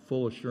heart, with a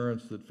full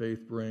assurance that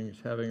faith brings,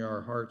 having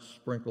our hearts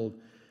sprinkled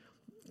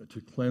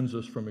to cleanse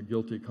us from a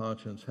guilty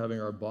conscience,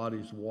 having our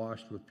bodies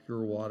washed with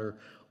pure water.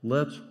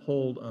 Let's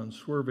hold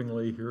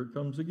unswervingly, here it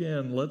comes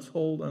again, let's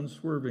hold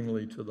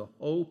unswervingly to the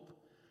hope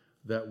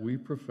that we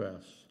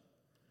profess.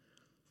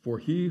 For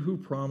he who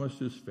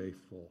promised is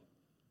faithful.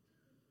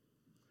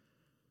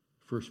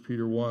 1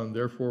 Peter 1,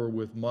 therefore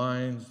with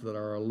minds that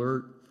are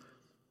alert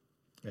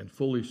and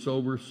fully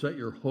sober, set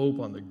your hope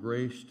on the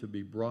grace to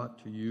be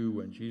brought to you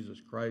when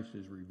Jesus Christ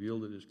is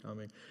revealed at his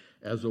coming.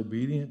 As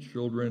obedient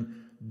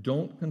children,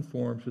 don't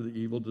conform to the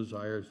evil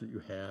desires that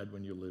you had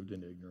when you lived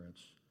in ignorance.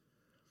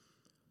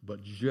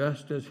 But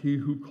just as he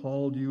who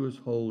called you is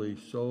holy,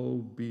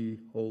 so be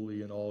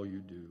holy in all you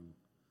do.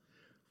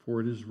 For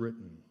it is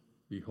written,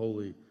 be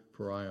holy,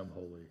 for I am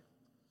holy.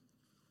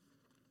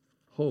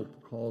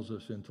 Hope calls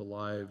us into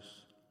lives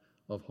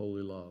of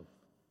holy love.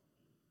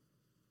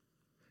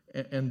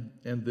 And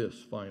this,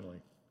 finally.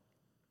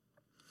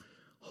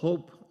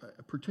 Hope,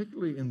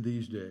 particularly in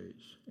these days,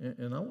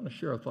 and I want to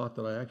share a thought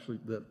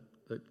that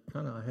that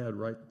kind of I had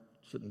right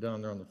sitting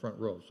down there on the front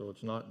row, so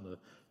it's not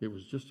it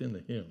was just in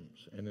the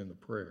hymns and in the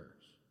prayers.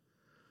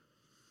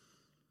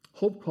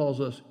 Hope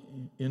calls us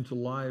into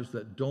lives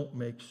that don't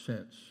make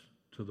sense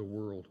to the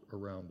world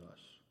around us.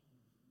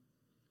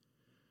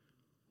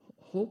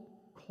 Hope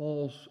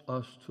calls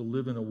us to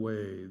live in a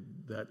way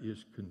that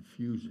is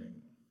confusing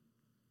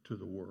to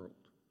the world.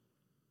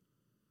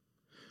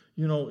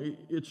 You know,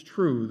 it's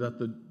true that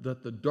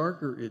the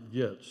darker it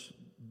gets,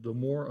 the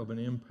more of an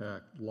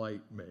impact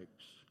light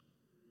makes.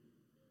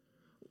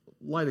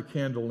 Light a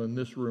candle in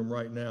this room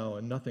right now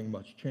and nothing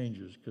much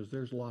changes because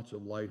there's lots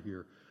of light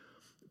here.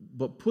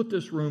 But put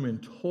this room in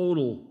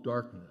total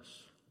darkness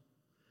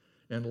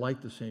and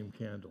light the same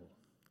candle,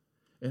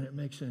 and it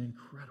makes an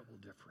incredible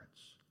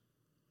difference.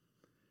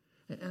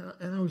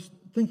 And I was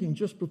thinking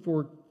just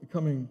before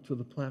coming to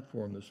the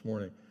platform this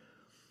morning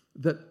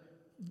that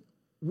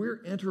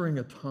we're entering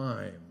a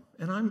time,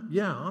 and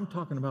I'm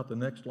talking about the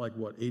next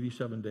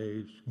 87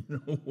 days,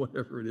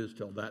 whatever it is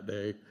till that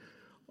day,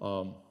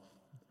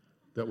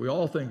 that we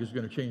all think is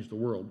going to change the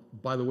world.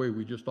 By the way,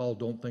 we just all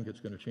don't think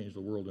it's going to change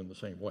the world in the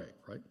same way,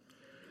 right?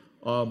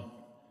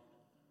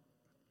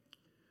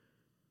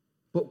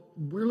 But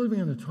we're living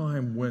in a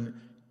time when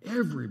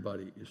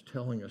everybody is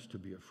telling us to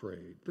be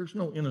afraid. There's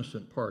no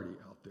innocent party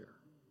out there.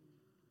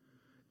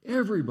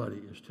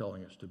 Everybody is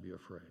telling us to be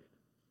afraid.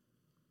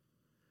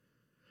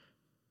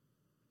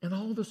 And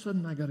all of a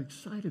sudden I got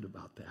excited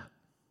about that.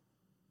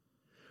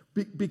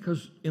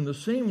 Because in the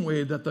same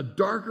way that the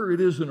darker it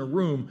is in a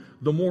room,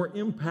 the more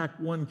impact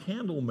one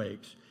candle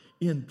makes,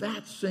 in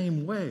that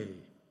same way,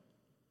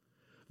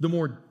 the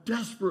more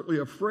desperately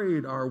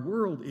afraid our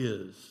world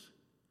is,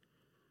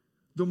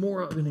 the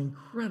more of an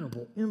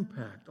incredible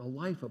impact a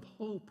life of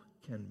hope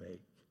can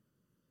make.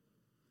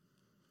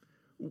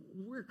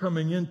 We're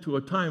coming into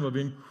a time of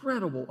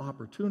incredible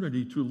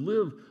opportunity to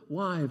live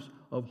lives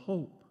of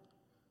hope,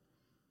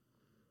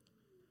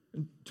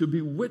 and to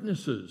be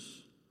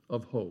witnesses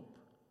of hope.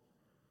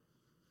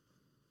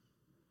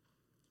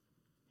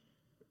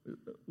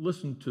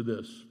 Listen to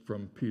this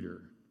from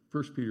Peter,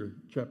 1 Peter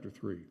chapter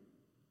 3.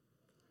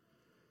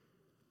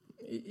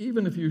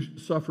 Even if you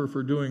suffer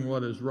for doing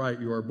what is right,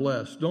 you are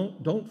blessed.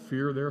 Don't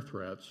fear their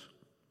threats,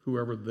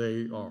 whoever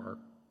they are,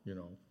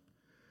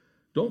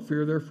 Don't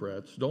fear their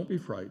threats. Don't be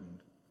frightened.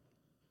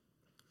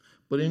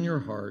 But in your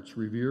hearts,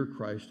 revere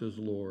Christ as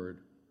Lord.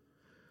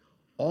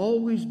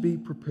 Always be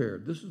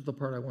prepared. This is the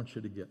part I want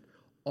you to get.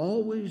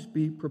 Always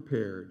be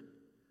prepared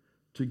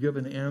to give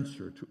an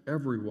answer to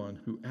everyone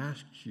who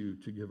asks you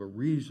to give a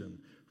reason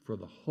for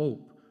the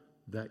hope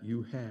that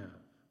you have.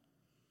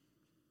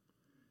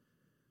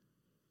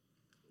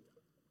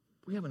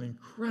 We have an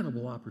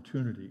incredible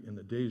opportunity in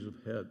the days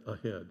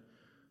ahead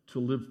to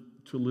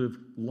live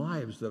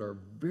lives that are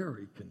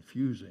very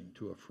confusing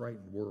to a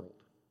frightened world.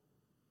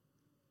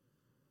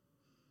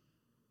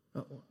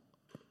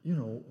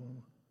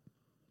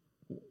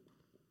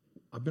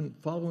 I've been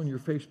following your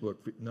Facebook.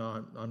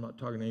 No, I'm not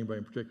talking to anybody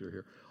in particular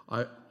here.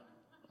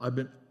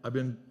 I'm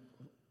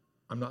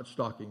not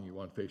stalking you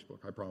on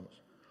Facebook, I promise.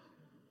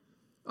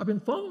 I've been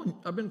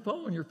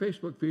following your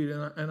Facebook feed,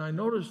 and I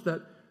noticed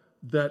that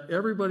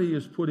everybody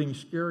is putting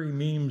scary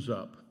memes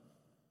up.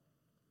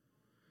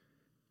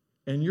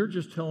 And you're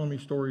just telling me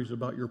stories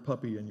about your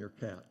puppy and your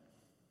cat.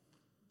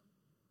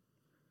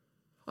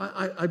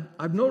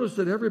 I've noticed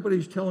that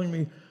everybody's telling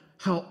me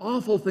how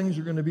awful things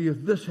are going to be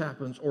if this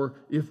happens or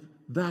if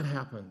that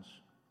happens.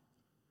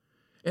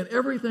 And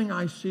everything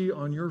I see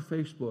on your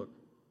Facebook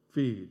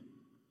feed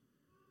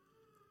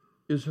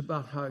is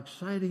about how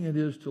exciting it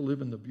is to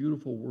live in the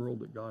beautiful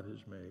world that God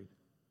has made.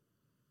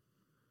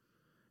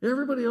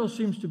 Everybody else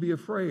seems to be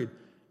afraid,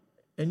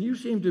 and you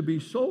seem to be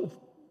so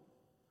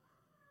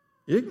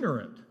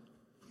ignorant.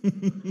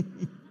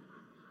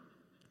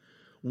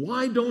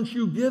 Why don't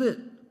you get it?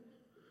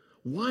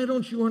 Why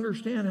don't you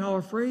understand how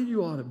afraid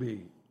you ought to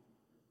be?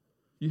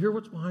 You hear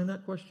what's behind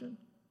that question?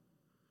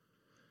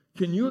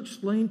 Can you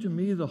explain to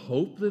me the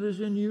hope that is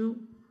in you?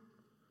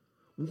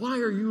 Why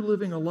are you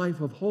living a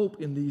life of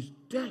hope in these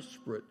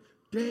desperate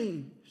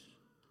days?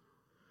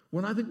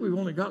 When I think we've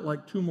only got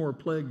like 2 more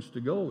plagues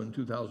to go in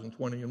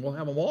 2020, and we'll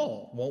have them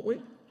all, won't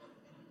we?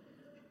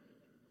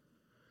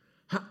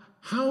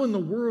 How in the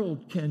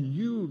world can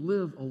you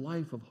live a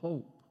life of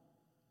hope?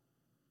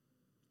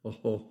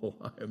 Oh,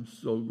 I am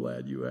so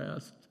glad you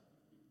asked.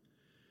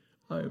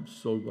 I am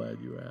so glad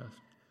you asked.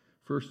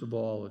 First of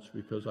all, it's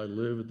because I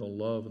live in the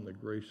love and the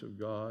grace of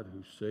God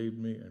who saved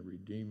me and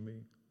redeemed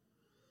me.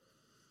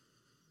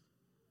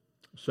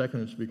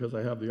 Second, it's because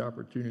I have the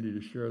opportunity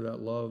to share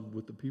that love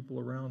with the people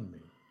around me.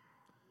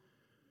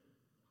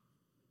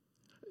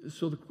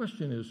 So the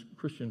question is,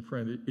 Christian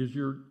friend, is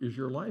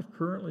your life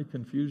currently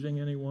confusing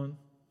anyone?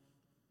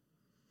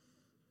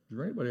 Is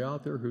there anybody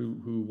out there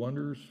who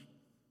wonders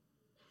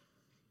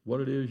what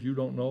it is you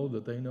don't know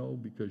that they know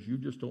because you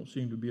just don't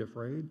seem to be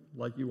afraid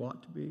like you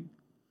ought to be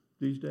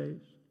these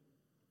days?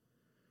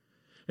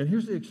 And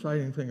here's the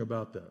exciting thing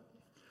about that.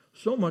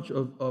 So much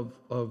of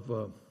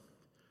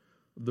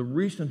the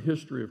recent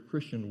history of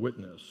Christian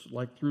witness,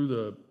 like through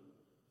the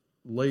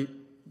late,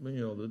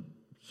 the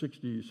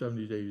 60s,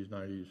 70s, 80s,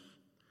 90s,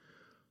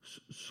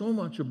 so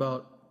much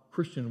about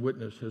Christian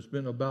witness has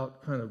been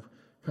about kind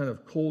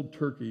of cold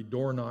turkey,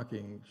 door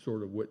knocking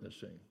sort of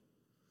witnessing.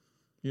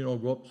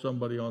 Go up to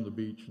somebody on the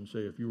beach and say,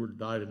 if you were to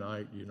die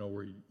tonight, you know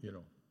where you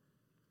know.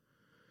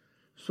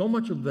 So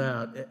much of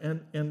that,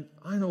 and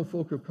I know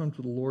folk have come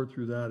to the Lord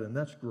through that, and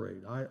that's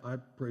great. I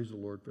praise the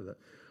Lord for that.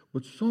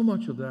 But so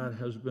much of that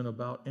has been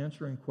about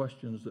answering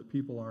questions that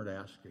people aren't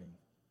asking.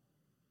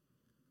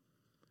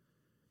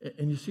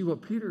 And you see,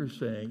 what Peter is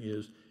saying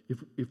is,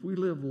 if we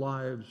live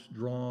lives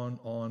drawn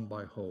on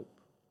by hope,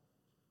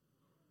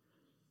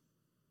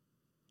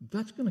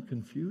 that's going to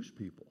confuse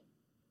people.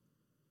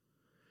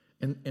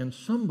 And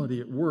somebody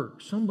at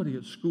work, somebody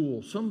at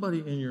school, somebody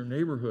in your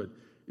neighborhood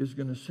is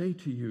going to say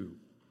to you,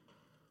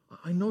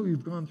 I know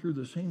you've gone through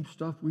the same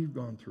stuff we've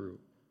gone through.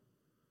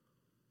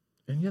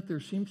 And yet there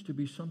seems to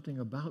be something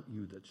about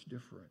you that's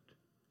different.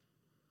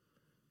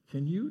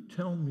 Can you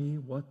tell me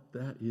what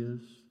that is?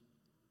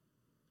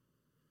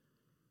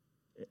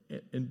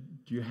 And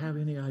do you have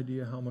any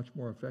idea how much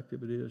more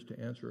effective it is to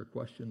answer a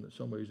question that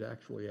somebody's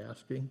actually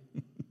asking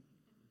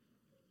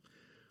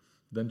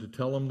than to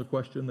tell them the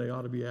question they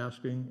ought to be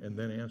asking and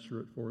then answer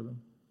it for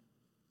them?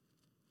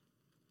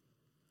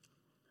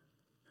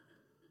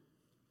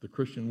 The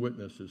Christian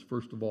witness is,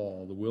 first of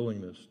all, the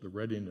willingness, the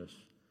readiness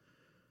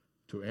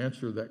to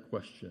answer that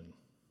question.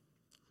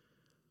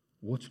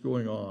 What's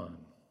going on?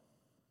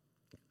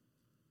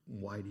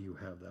 Why do you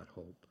have that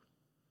hope?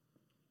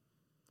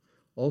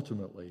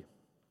 Ultimately,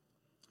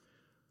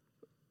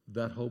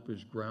 that hope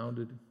is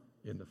grounded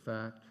in the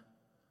fact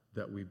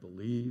that we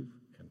believe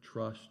and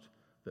trust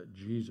that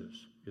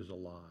Jesus is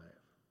alive,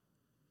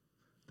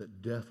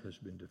 that death has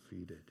been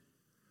defeated,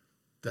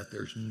 that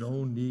there's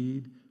no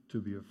need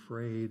to be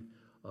afraid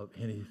of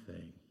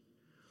anything,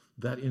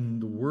 that in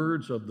the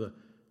words of the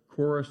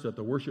chorus that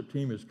the worship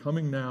team is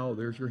coming now,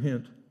 there's your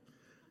hint,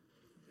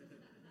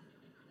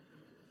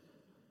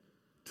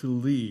 to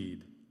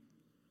lead.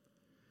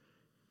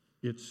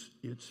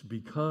 It's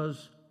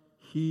because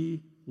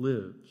he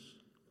lives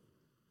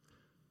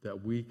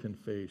that we can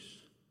face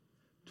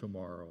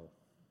tomorrow.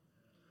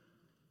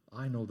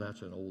 I know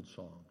that's an old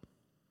song.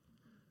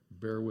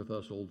 Bear with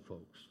us old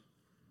folks.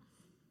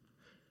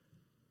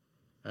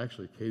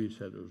 Actually, Katie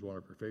said it was one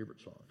of her favorite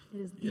songs.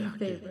 It is the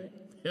favorite.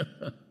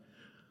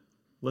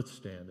 Let's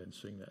stand and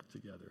sing that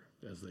together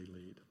as they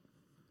lead.